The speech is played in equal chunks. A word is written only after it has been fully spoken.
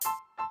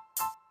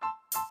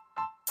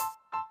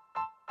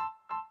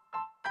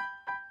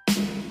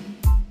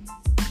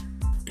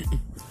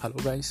Hello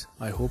guys,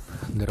 I hope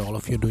that all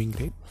of you are doing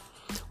great.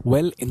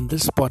 Well, in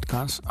this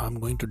podcast, I'm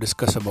going to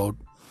discuss about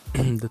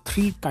the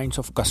three kinds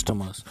of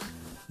customers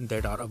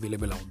that are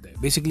available out there.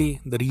 Basically,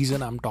 the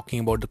reason I'm talking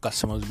about the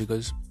customers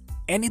because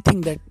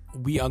anything that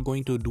we are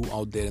going to do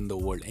out there in the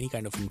world, any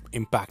kind of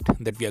impact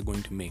that we are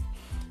going to make,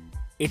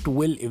 it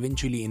will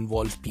eventually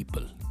involve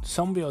people.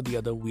 Some way or the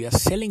other, we are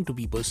selling to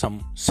people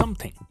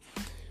something.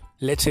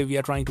 Let's say we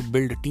are trying to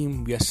build a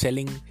team, we are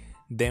selling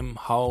them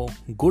how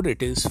good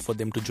it is for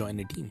them to join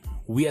a team.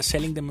 We are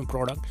selling them a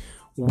product.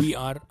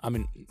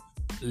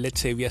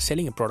 Let's say we are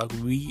selling a product.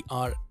 We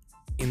are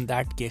in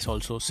that case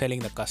also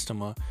selling the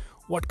customer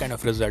what kind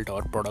of result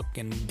our product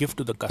can give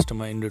to the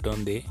customer. In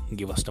return, they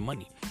give us the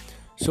money.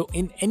 So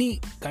in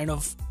any kind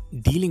of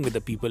dealing with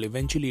the people,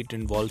 eventually it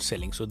involves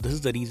selling. So this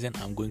is the reason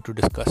I'm going to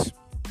discuss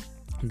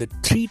the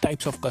three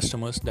types of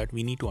customers that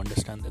we need to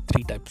understand, the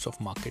three types of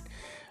market,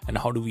 and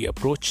how do we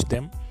approach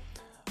them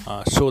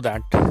so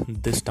that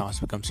this task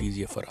becomes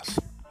easier for us.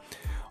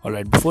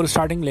 Alright, before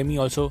starting, let me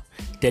also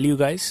tell you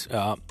guys,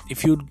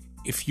 if you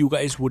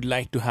guys would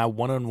like to have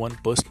one-on-one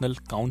personal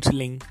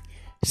counseling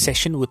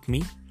session with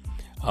me,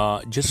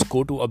 just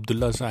go to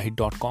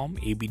abdullahzahid.com,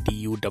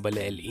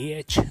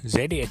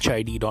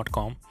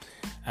 abdullahzahid.com,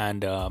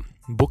 and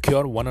book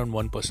your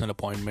one-on-one personal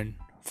appointment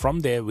from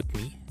there with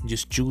me.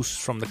 Just choose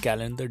from the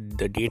calendar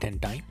the date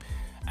and time,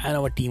 and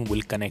our team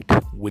will connect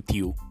with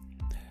you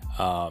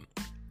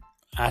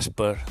as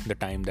per the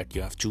time that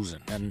you have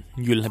chosen, and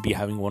you'll be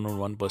having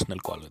one-on-one personal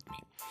call with me.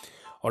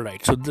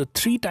 Alright, so the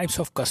three types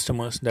of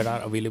customers that are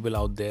available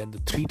out there, the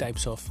three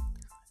types of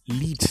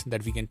leads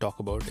that we can talk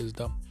about is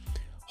the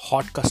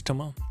hot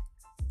customer,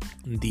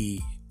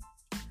 the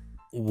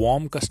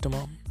warm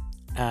customer,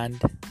 and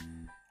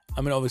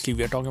obviously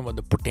we are talking about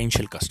the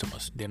potential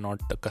customers. They're not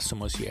the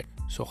customers yet.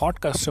 So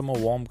hot customer,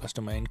 warm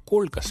customer, and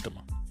cold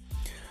customer.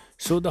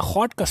 So the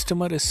hot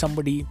customer is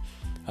somebody,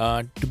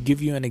 to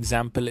give you an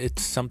example,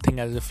 it's something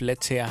as if,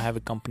 let's say I have a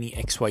company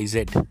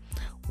XYZ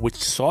which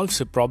solves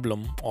a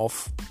problem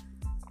of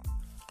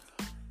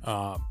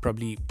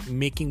probably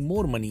making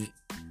more money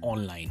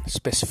online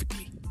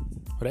specifically,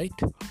 right?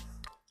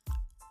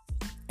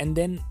 And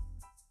then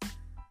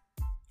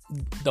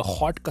the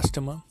hot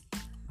customer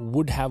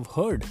would have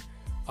heard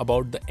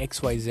about the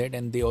XYZ,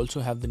 and they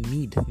also have the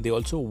need. They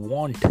also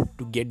want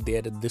to get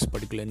this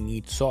particular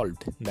need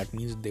solved. That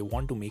means they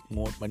want to make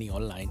more money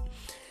online,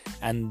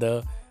 and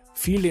the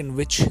field in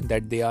which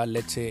that they are,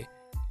 let's say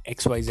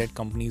XYZ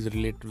companies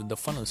related with the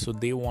funnel, so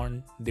they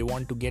want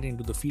to get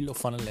into the field of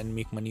funnel and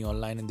make money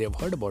online, and they have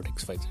heard about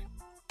XYZ.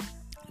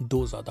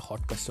 Those are the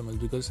hot customers,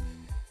 because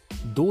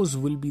those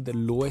will be the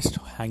lowest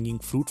hanging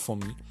fruit for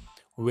me,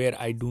 where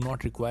I do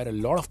not require a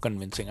lot of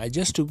convincing. I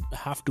just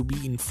have to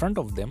be in front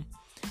of them,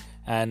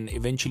 and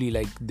eventually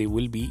they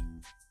will be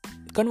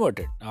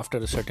converted after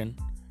a certain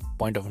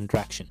point of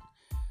interaction.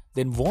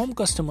 Then warm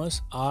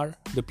customers are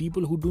the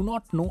people who do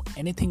not know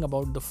anything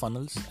about the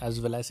funnels as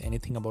well as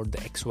anything about the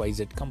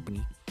XYZ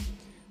company,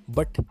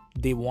 but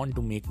they want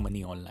to make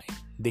money online.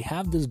 They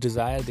have this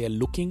desire. They are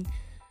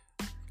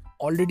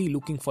already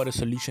looking for a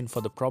solution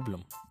for the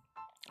problem,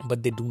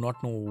 but they do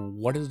not know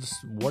what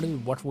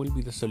will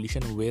be the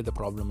solution where the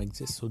problem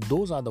exists. So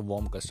those are the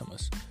warm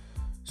customers.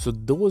 So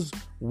those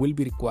will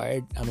be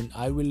required.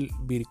 I will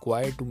be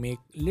required to make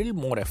a little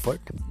more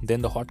effort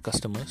than the hot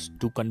customers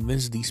to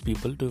convince these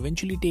people to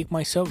eventually take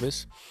my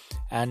service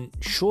and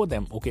show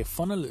them, okay,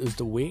 funnel is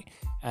the way,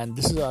 and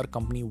this is our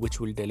company which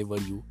will deliver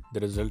you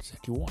the results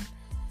that you want.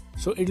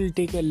 So it will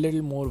take a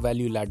little more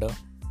value ladder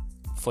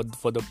for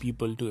the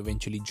people to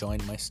eventually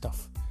join my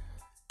stuff.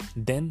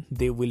 Then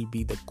there will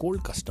be the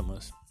cold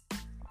customers.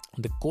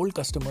 The cold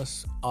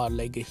customers are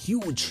like a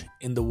huge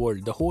in the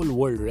world. The whole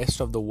world, rest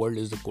of the world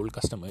is the cold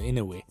customer in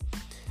a way.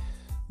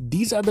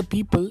 These are the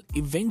people,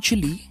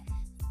 eventually,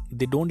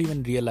 they don't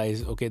even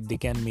realize, okay, they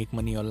can make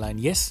money online.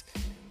 Yes,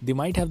 they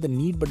might have the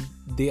need, but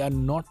they are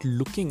not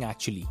looking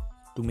actually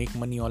to make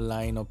money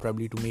online or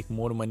probably to make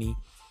more money.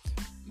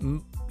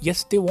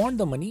 Yes, they want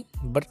the money,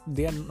 but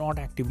they are not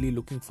actively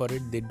looking for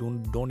it. They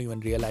don't even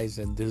realize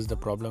that this is the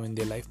problem in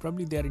their life.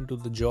 Probably they are into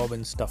the job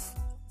and stuff,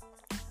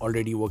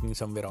 already working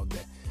somewhere out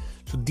there.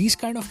 So these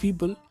kind of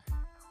people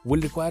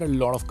will require a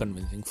lot of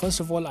convincing. First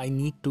of all, I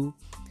need to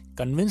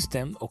convince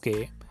them,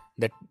 okay,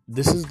 that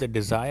this is the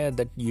desire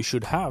that you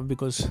should have,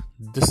 because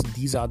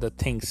these are the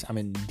things.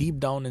 Deep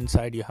down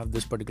inside you have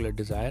this particular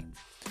desire.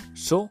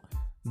 So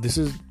this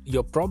is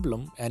your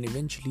problem, and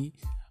eventually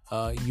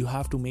you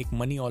have to make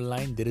money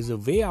online. There is a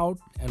way out,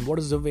 and what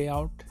is the way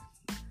out?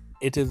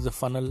 It is the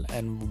funnel,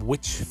 and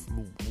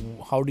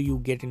how do you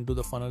get into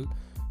the funnel?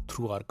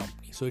 Through our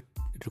company. So it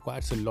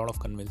requires a lot of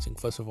convincing.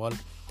 First of all,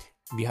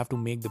 we have to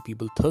make the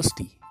people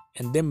thirsty,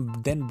 and then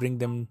bring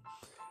them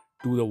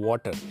to the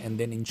water, and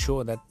then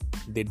ensure that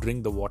they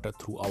drink the water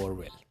through our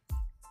well.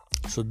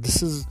 So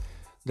this is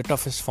the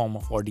toughest form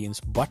of audience,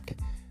 but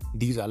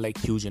these are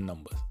huge in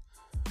numbers.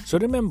 So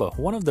remember,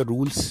 one of the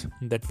rules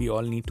that we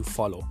all need to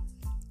follow,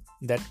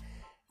 that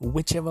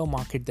whichever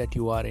market that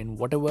you are in,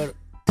 whatever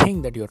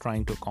thing that you're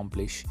trying to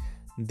accomplish,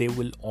 there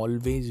will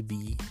always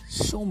be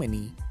so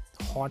many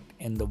hot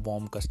and the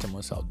warm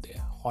customers out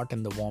there, hot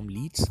and the warm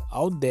leads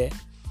out there.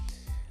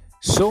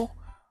 So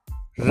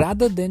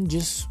rather than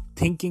just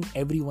thinking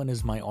everyone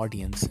is my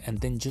audience and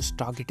then just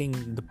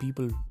targeting the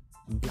people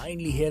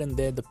blindly here and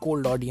there, the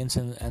cold audience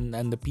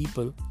and the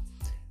people,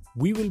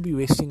 we will be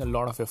wasting a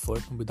lot of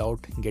effort without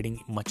getting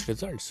much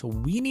results. So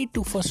we need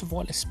to first of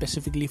all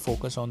specifically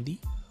focus on the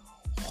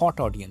hot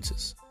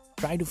audiences.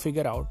 Try to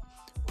figure out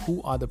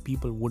who are the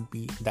people would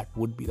be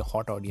the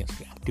hot audience,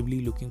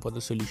 actively looking for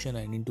the solution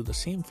and into the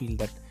same field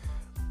that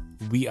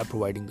we are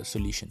providing the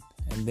solution.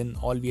 And then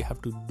all we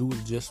have to do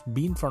is just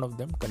be in front of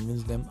them,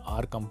 convince them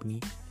our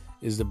company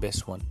is the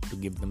best one to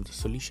give them the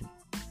solution.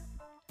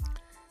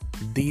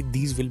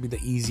 These will be the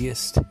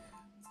easiest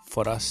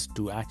for us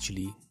to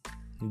actually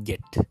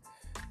get.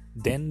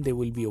 Then there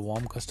will be a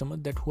warm customer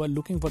that who are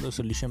looking for the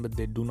solution, but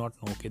they do not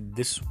know, okay,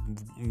 this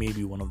may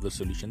be one of the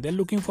solutions. They're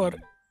looking for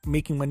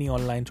making money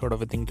online sort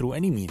of a thing through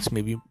any means,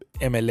 maybe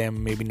MLM,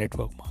 maybe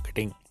network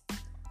marketing.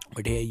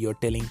 But here you're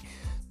telling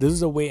this is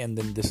the way and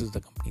then this is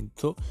the company.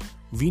 So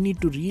we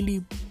need to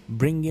really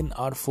bring in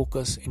our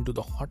focus into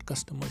the hot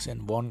customers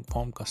and warm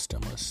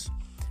customers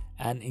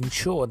and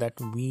ensure that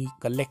we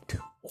collect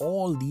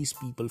all these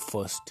people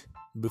first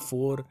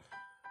before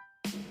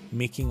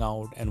making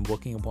out and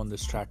working upon the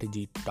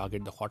strategy to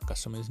target the hot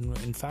customers.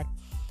 In fact,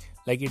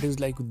 like it is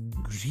like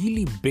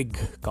really big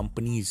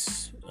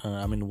companies.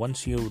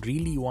 Once you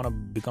really want to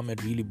become a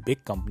really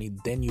big company,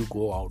 then you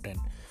go out and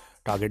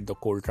target the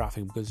cold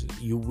traffic, because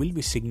you will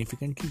be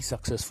significantly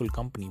successful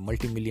company,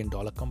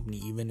 multi-million-dollar company,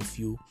 even if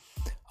you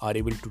are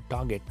able to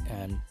target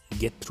and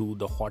get through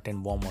the hot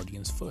and warm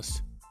audience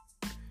first.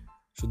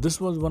 So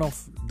this was one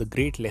of the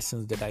great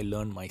lessons that I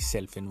learned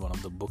myself in one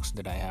of the books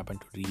that I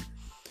happened to read.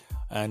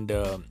 And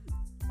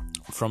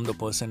from the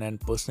person and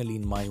personally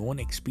in my own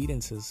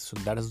experiences. So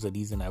that is the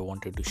reason I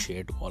wanted to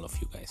share to all of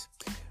you guys.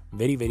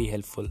 Very, very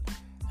helpful.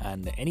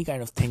 And any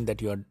kind of thing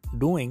that you are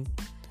doing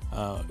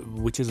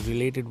which is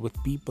related with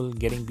people,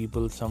 getting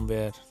people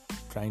somewhere,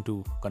 trying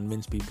to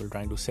convince people,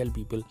 trying to sell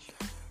people,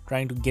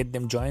 trying to get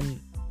them join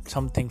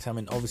some things.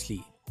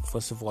 Obviously,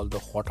 first of all, the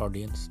hot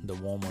audience, the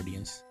warm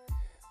audience,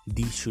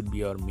 these should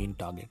be our main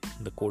target.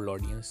 The cold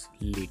audience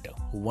later,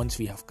 once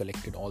we have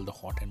collected all the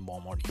hot and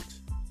warm audience.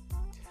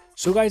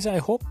 So guys, I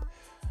hope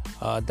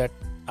that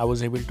I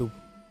was able to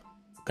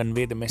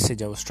convey the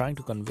message I was trying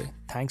to convey.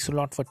 Thanks a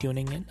lot for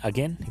tuning in.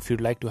 Again, if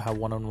you'd like to have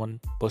one-on-one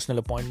personal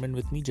appointment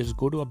with me, just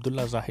go to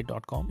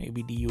abdullahzahid.com,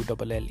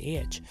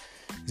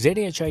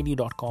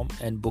 abdullahzahid.com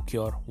and book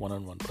your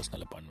one-on-one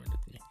personal appointment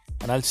with me.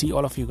 And I'll see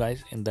all of you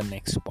guys in the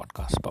next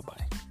podcast. Bye-bye.